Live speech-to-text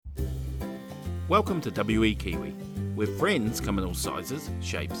Welcome to W.E.Kiwi, where friends come in all sizes,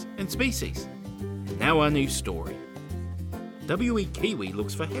 shapes and species. And now our new story. W.E.Kiwi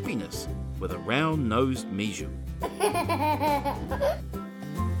looks for happiness with a Round Nosed Mizoo.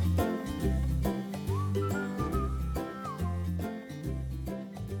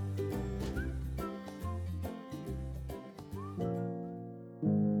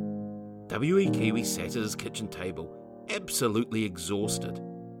 W.E.Kiwi sat at his kitchen table, absolutely exhausted.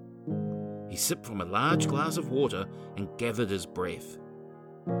 He sipped from a large glass of water and gathered his breath.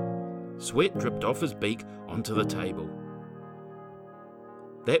 Sweat dripped off his beak onto the table.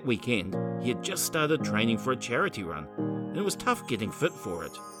 That weekend, he had just started training for a charity run, and it was tough getting fit for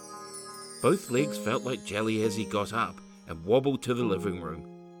it. Both legs felt like jelly as he got up and wobbled to the living room.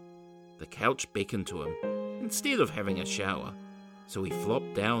 The couch beckoned to him, instead of having a shower, so he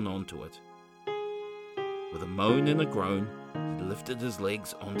flopped down onto it. With a moan and a groan, he lifted his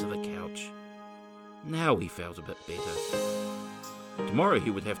legs onto the couch. Now he felt a bit better. Tomorrow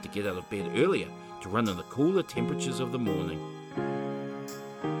he would have to get out of bed earlier to run in the cooler temperatures of the morning.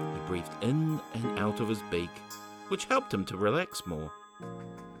 He breathed in and out of his beak, which helped him to relax more.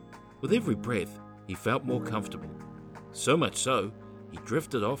 With every breath, he felt more comfortable. So much so, he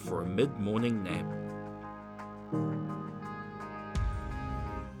drifted off for a mid-morning nap.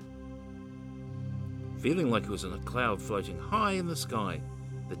 Feeling like he was in a cloud floating high in the sky,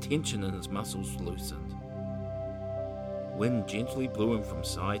 the tension in his muscles loosened. Wind gently blew him from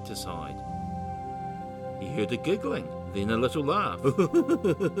side to side. He heard a giggling, then a little laugh.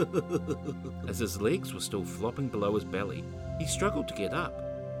 As his legs were still flopping below his belly, he struggled to get up.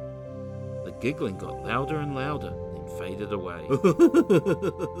 The giggling got louder and louder, then faded away.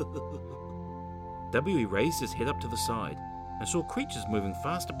 W.E. raised his head up to the side and saw creatures moving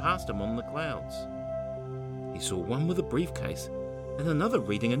faster past him on the clouds. He saw one with a briefcase and another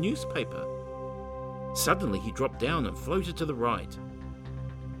reading a newspaper. Suddenly he dropped down and floated to the right.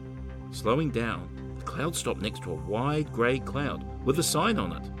 Slowing down, the cloud stopped next to a wide grey cloud with a sign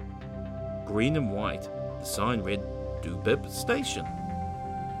on it. Green and white, the sign read, "Dubib Station."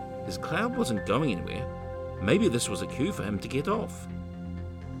 His cloud wasn't going anywhere. Maybe this was a cue for him to get off.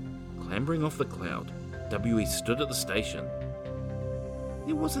 Clambering off the cloud, W.E. stood at the station.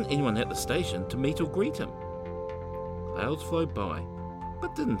 There wasn't anyone at the station to meet or greet him. Clouds flowed by,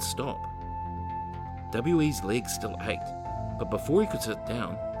 but didn't stop. W.E.'s legs still ached, but before he could sit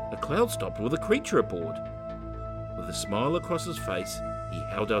down, a cloud stopped with a creature aboard. With a smile across his face, he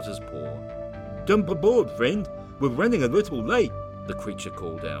held out his paw. "Jump aboard, friend. We're running a little late," the creature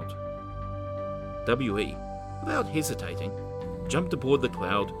called out. W.E., without hesitating, jumped aboard the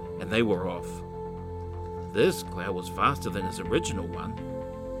cloud and they were off. This cloud was faster than his original one.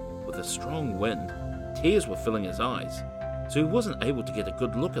 With a strong wind, tears were filling his eyes, so he wasn't able to get a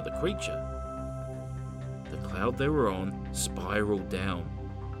good look at the creature. The cloud they were on spiraled down.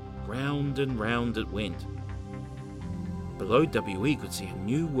 Round and round it went. Below, W.E. could see a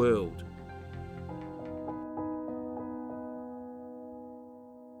new world.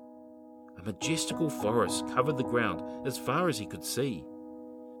 A majestical forest covered the ground as far as he could see.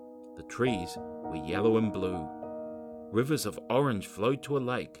 The trees were yellow and blue. Rivers of orange flowed to a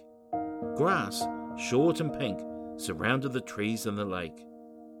lake. Grass, short and pink, surrounded the trees and the lake.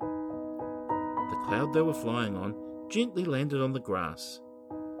 The cloud they were flying on gently landed on the grass.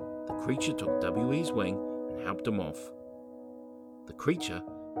 The creature took W.E.'s wing and helped him off. The creature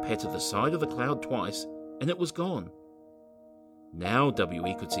patted the side of the cloud twice and it was gone. Now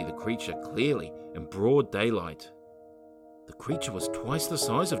W.E. could see the creature clearly in broad daylight. The creature was twice the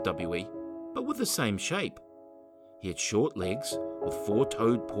size of W.E., but with the same shape. He had short legs with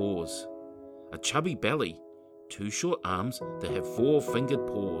 4-toed paws, a chubby belly, 2 short arms that had 4-fingered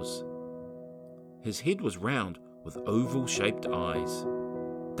paws. His head was round with oval-shaped eyes.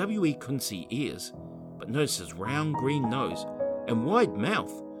 W.E. couldn't see ears, but noticed his round green nose and wide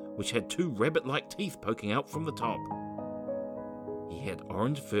mouth, which had 2 rabbit-like teeth poking out from the top. He had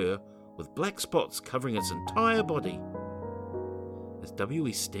orange fur with black spots covering its entire body. As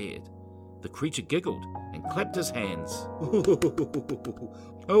W.E. stared, the creature giggled and clapped his hands.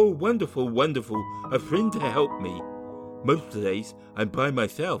 "Oh, wonderful, wonderful, a friend to help me. Most days I'm by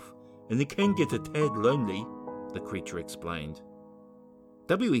myself, and it can get a tad lonely," the creature explained.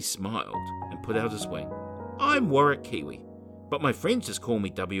 W.E. smiled and put out his wing. "I'm W.E.Kiwi, but my friends just call me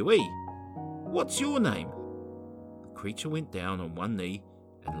W.E. What's your name?" The creature went down on one knee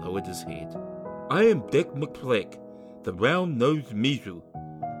and lowered his head. "I am Dick McFlick, the Round Nosed Mizoo.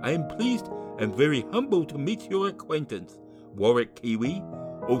 I am pleased and very humble to meet your acquaintance, W.E.Kiwi,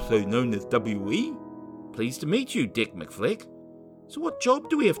 also known as W.E. "Pleased to meet you, Dick McFlick. So what job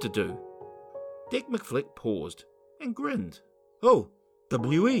do we have to do?" Dick McFlick paused and grinned. "Oh,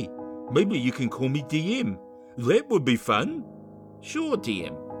 W.E., maybe you can call me DM. That would be fun." "Sure,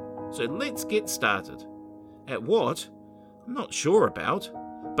 DM. So let's get started." "At what? I'm not sure about,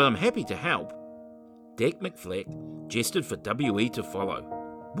 but I'm happy to help." Dick McFlick gestured for W.E. to follow.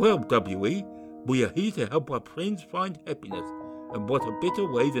 "Well, W.E., we are here to help our friends find happiness, and what a better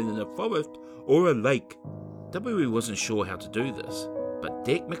way than in a forest or a lake." W.E. wasn't sure how to do this, but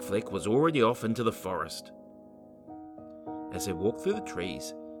Dick McFlick was already off into the forest. As they walked through the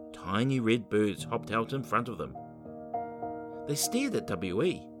trees, tiny red birds hopped out in front of them. They stared at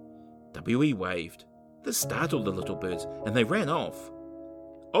W.E. W.E. waved. This startled the little birds, and they ran off.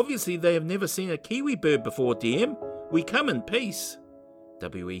 "Obviously they have never seen a kiwi bird before, DM. We come in peace,"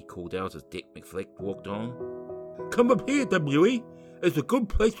 W.E. called out as Dick McFlick walked on. "Come up here, W.E. It's a good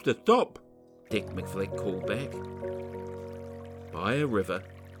place to stop," Dick McFlick called back. By a river,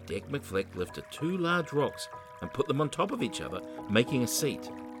 Dick McFlick lifted 2 large rocks and put them on top of each other, making a seat.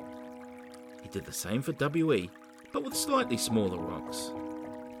 He did the same for W.E., but with slightly smaller rocks.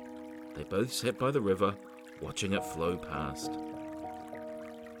 They both sat by the river, watching it flow past.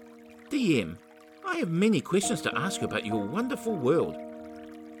 "DM, I have many questions to ask you about your wonderful world.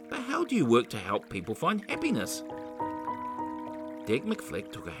 But how do you work to help people find happiness?" Dick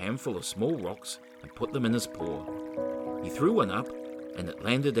McFlick took a handful of small rocks and put them in his paw. He threw one up, and it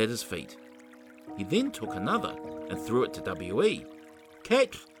landed at his feet. He then took another and threw it to W.E.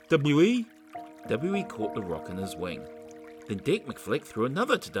 "Catch, W.E.!" W.E. caught the rock in his wing. Then Dick McFlick threw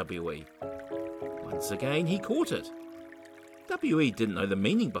another to W.E. Once again, he caught it. W.E. didn't know the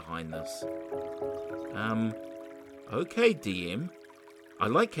meaning behind this. Okay, DM. I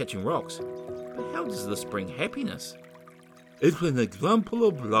like catching rocks, but how does this bring happiness?" "It's an example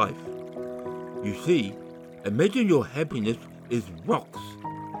of life. You see, imagine your happiness is rocks.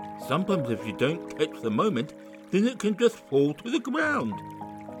 Sometimes if you don't catch the moment, then it can just fall to the ground.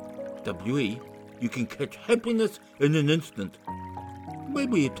 W.E., you can catch happiness in an instant.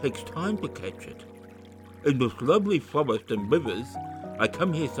 Maybe it takes time to catch it. In this lovely forest and rivers, I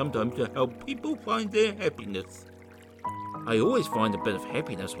come here sometimes to help people find their happiness." "I always find a bit of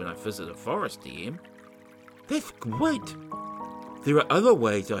happiness when I visit a forest, DM." "That's great. There are other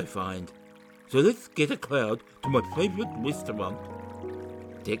ways I find. So let's get a cloud to my favourite restaurant."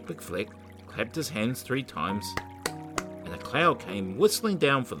 Dick McFlick clapped his hands 3 times, and a cloud came whistling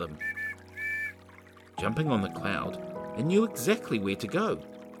down for them. Jumping on the cloud, it knew exactly where to go.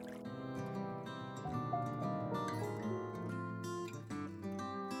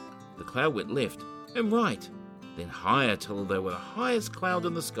 The cloud went left and right, then higher till they were the highest cloud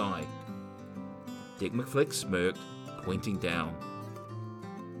in the sky. Dick McFlick smirked, pointing down.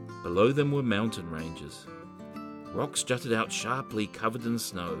 Below them were mountain ranges. Rocks jutted out sharply, covered in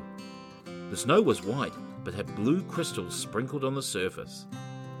snow. The snow was white, but had blue crystals sprinkled on the surface.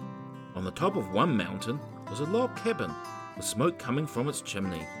 On the top of one mountain was a log cabin, with smoke coming from its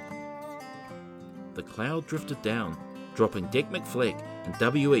chimney. The cloud drifted down, dropping Dick McFlick and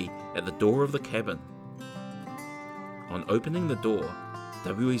W.E. at the door of the cabin. On opening the door,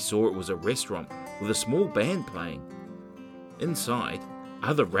 W.E. saw it was a restaurant with a small band playing. Inside,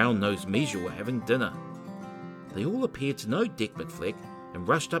 other Round Nosed Mizoo were having dinner. They all appeared to know Dick McFlick and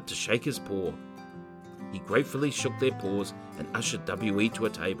rushed up to shake his paw. He gratefully shook their paws and ushered W.E. to a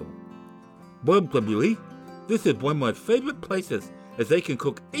table. "Well, W.E., this is one of my favourite places, as they can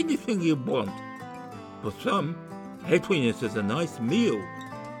cook anything you want. For some, happiness is a nice meal.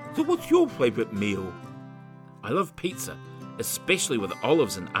 So what's your favourite meal?" "I love pizza, especially with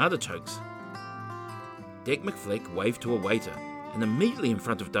olives and artichokes." Dick McFlick waved to a waiter, and immediately in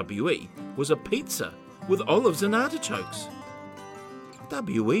front of W.E. was a pizza with olives and artichokes.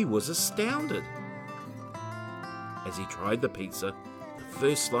 W.E. was astounded. As he tried the pizza, the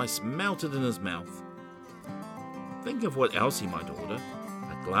first slice melted in his mouth. Thinking of what else he might order,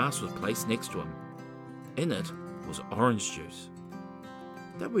 a glass was placed next to him. In it was orange juice.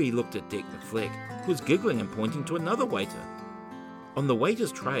 W.E. looked at Dick McFlick, who was giggling and pointing to another waiter. On the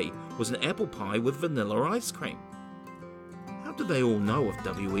waiter's tray was an apple pie with vanilla ice cream. How did they all know of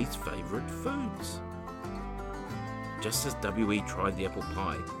W.E.'s favourite foods? Just as W.E. tried the apple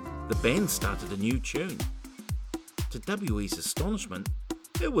pie, the band started a new tune. To W.E.'s astonishment,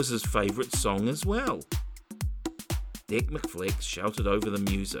 it was his favourite song as well. Dick McFlick shouted over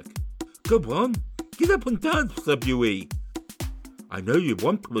the music, "Come on, get up and dance, W.E. I know you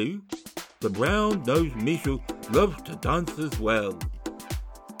want to. The Round Nosed Mizoo loves to dance as well."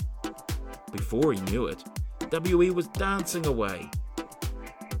 Before he knew it, W.E. was dancing away.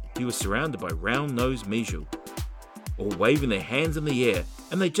 He was surrounded by Round Nosed Mizoo, all waving their hands in the air,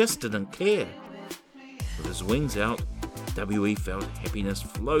 and they just didn't care. his wings out, W.E. felt happiness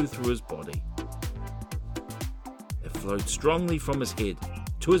flow through his body. It flowed strongly from his head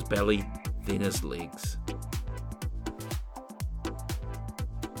to his belly, then his legs.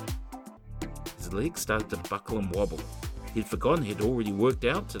 His legs started to buckle and wobble. He'd forgotten he'd already worked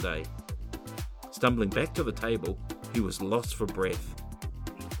out today. Stumbling back to the table, he was lost for breath.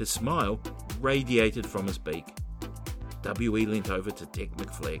 His smile radiated from his beak. W.E. leant over to Dick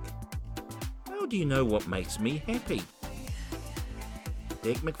McFleck. "How do you know what makes me happy?"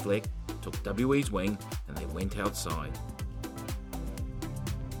 Dick McFleck took W.E.'s wing and they went outside.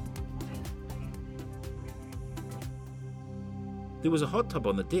 There was a hot tub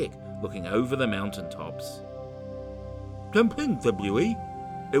on the deck looking over the mountain tops. "Jump in, W.E.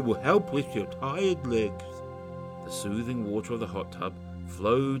 It will help lift your tired legs." The soothing water of the hot tub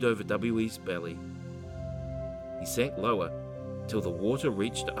flowed over W.E.'s belly. He sank lower till the water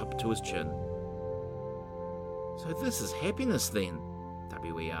reached up to his chin. "So this is happiness then?"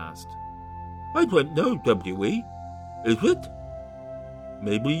 W.E. asked. "I don't know, W.E. Is it?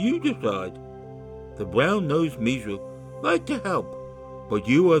 Maybe you decide. The Round Nosed Mizoo like to help, but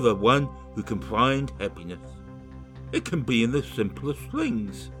you are the one who can find happiness. It can be in the simplest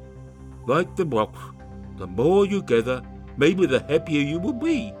things. Like the rocks, the more you gather, maybe the happier you will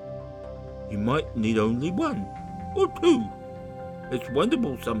be. You might need only one or two. It's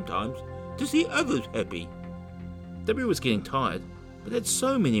wonderful sometimes to see others happy." W was getting tired, but had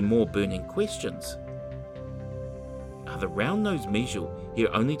so many more burning questions. Are the Round Nosed Mizoo here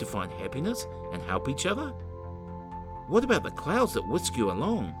only to find happiness and help each other? What about the clouds that whisk you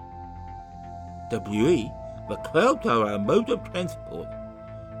along? "W.E., the clouds are our mode of transport.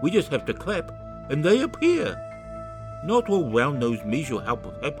 We just have to clap and they appear. Not all Round Nosed Mizoo help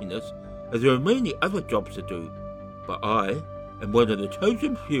with happiness, as there are many other jobs to do, but I am one of the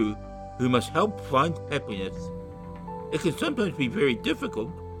chosen few who must help find happiness. It can sometimes be very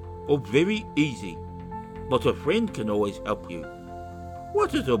difficult or very easy, but a friend can always help you.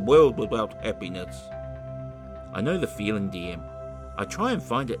 What is a world without happiness?" "I know the feeling, DM. I try and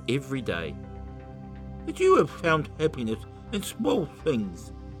find it every day." "But you have found happiness in small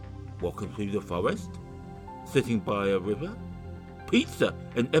things. Walking through the forest, sitting by a river, pizza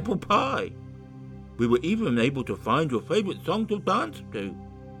and apple pie. We were even able to find your favourite song to dance to.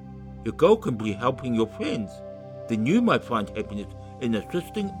 Your goal can be helping your friends. Then you might find happiness in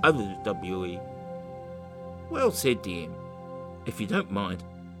assisting others, W.E. "Well said, DM. If you don't mind,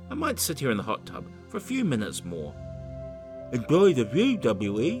 I might sit here in the hot tub for a few minutes more." "Enjoy the view,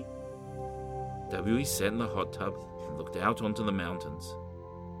 W.E. W.E. sat in the hot tub and looked out onto the mountains.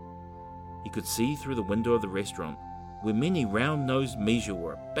 He could see through the window of the restaurant where many Round Nosed Mizoo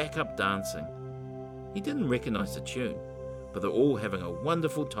were back up dancing. He didn't recognise the tune, but they're all having a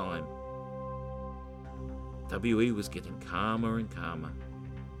wonderful time. W.E. was getting calmer and calmer.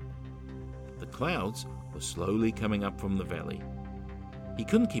 The clouds were slowly coming up from the valley. He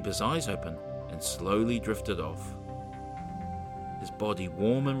couldn't keep his eyes open and slowly drifted off. His body,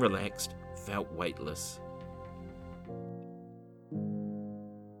 warm and relaxed, felt weightless.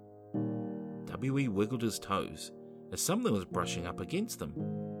 W.E. wiggled his toes as something was brushing up against them.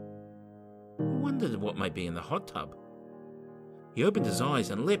 He wondered what might be in the hot tub. He opened his eyes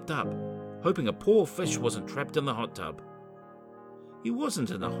and leapt up, hoping a poor fish wasn't trapped in the hot tub. He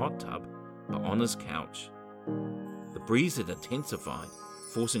wasn't in a hot tub, but on his couch. The breeze had intensified,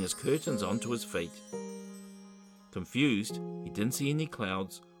 forcing his curtains onto his feet. Confused, he didn't see any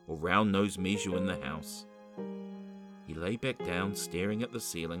clouds or Round Nosed Mizoo in the house. He lay back down, staring at the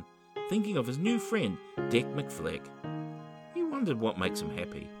ceiling, thinking of his new friend, Dick McFleck. He wondered what makes him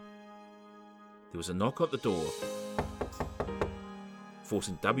happy. There was a knock at the door,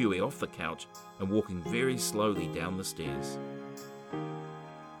 forcing W.E. off the couch and walking very slowly down the stairs.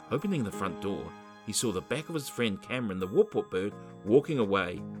 Opening the front door, he saw the back of his friend Cameron the Whoop-Whoop bird walking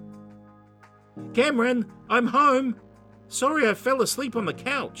away. "Cameron, I'm home! Sorry I fell asleep on the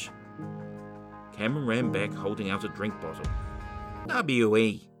couch." Cameron ran back holding out a drink bottle.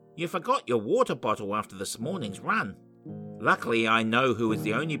 "W.E., you forgot your water bottle after this morning's run. Luckily I know who is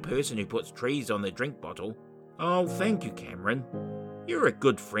the only person who puts trees on their drink bottle." "Oh, thank you, Cameron. You're a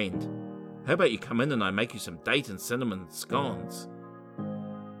good friend. How about you come in and I make you some date and cinnamon scones?"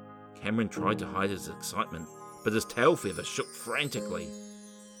 Cameron tried to hide his excitement, but his tail feather shook frantically.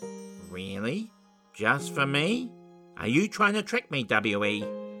 "Really? Just for me? Are you trying to trick me, W.E.?"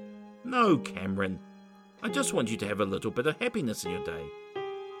 "No, Cameron. I just want you to have a little bit of happiness in your day.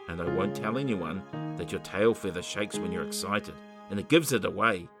 And I won't tell anyone that your tail feather shakes when you're excited, and it gives it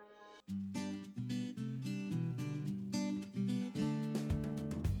away."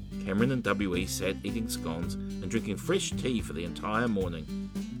 Cameron and W.E. sat eating scones and drinking fresh tea for the entire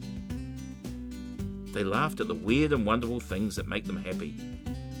morning. They laughed at the weird and wonderful things that make them happy.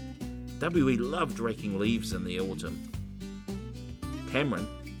 W.E. loved raking leaves in the autumn. Cameron,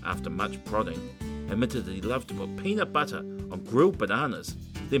 after much prodding, admitted that he loved to put peanut butter on grilled bananas,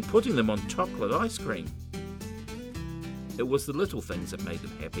 then putting them on chocolate ice cream. It was the little things that made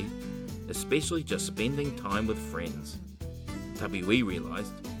them happy, especially just spending time with friends. W.E.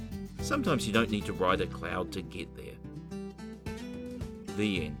 realised sometimes you don't need to ride a cloud to get there.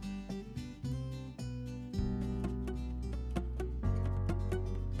 The end.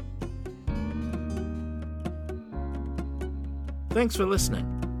 Thanks for listening.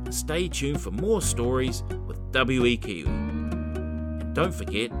 Stay tuned for more stories with W.E.Kiwi. And don't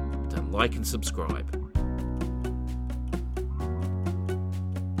forget to like and subscribe.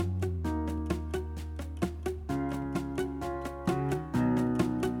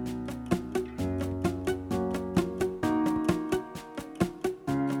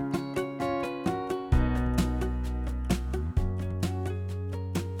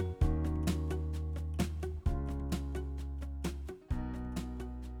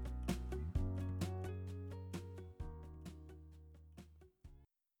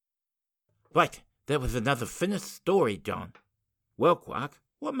 Right, that was another finished story, John. Well, Quark,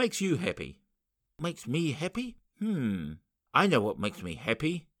 what makes you happy? Makes me happy? I know what makes me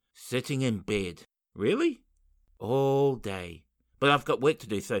happy. Sitting in bed. Really? All day. But I've got work to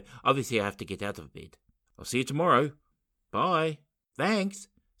do, so obviously I have to get out of bed. I'll see you tomorrow. Bye. Thanks.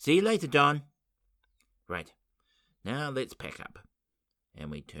 See you later, John. Right, now let's pack up. And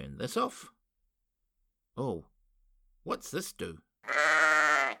we turn this off. Oh, what's this do?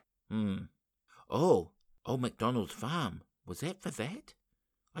 Oh, Old MacDonald's farm. Was that for that?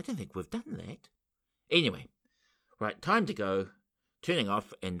 I don't think we've done that. Anyway, right, time to go. Turning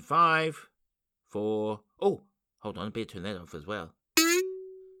off in 5, 4... Oh, hold on, I better turn that off as well.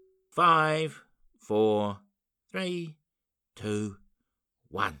 5, 4, 3, 2,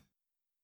 1.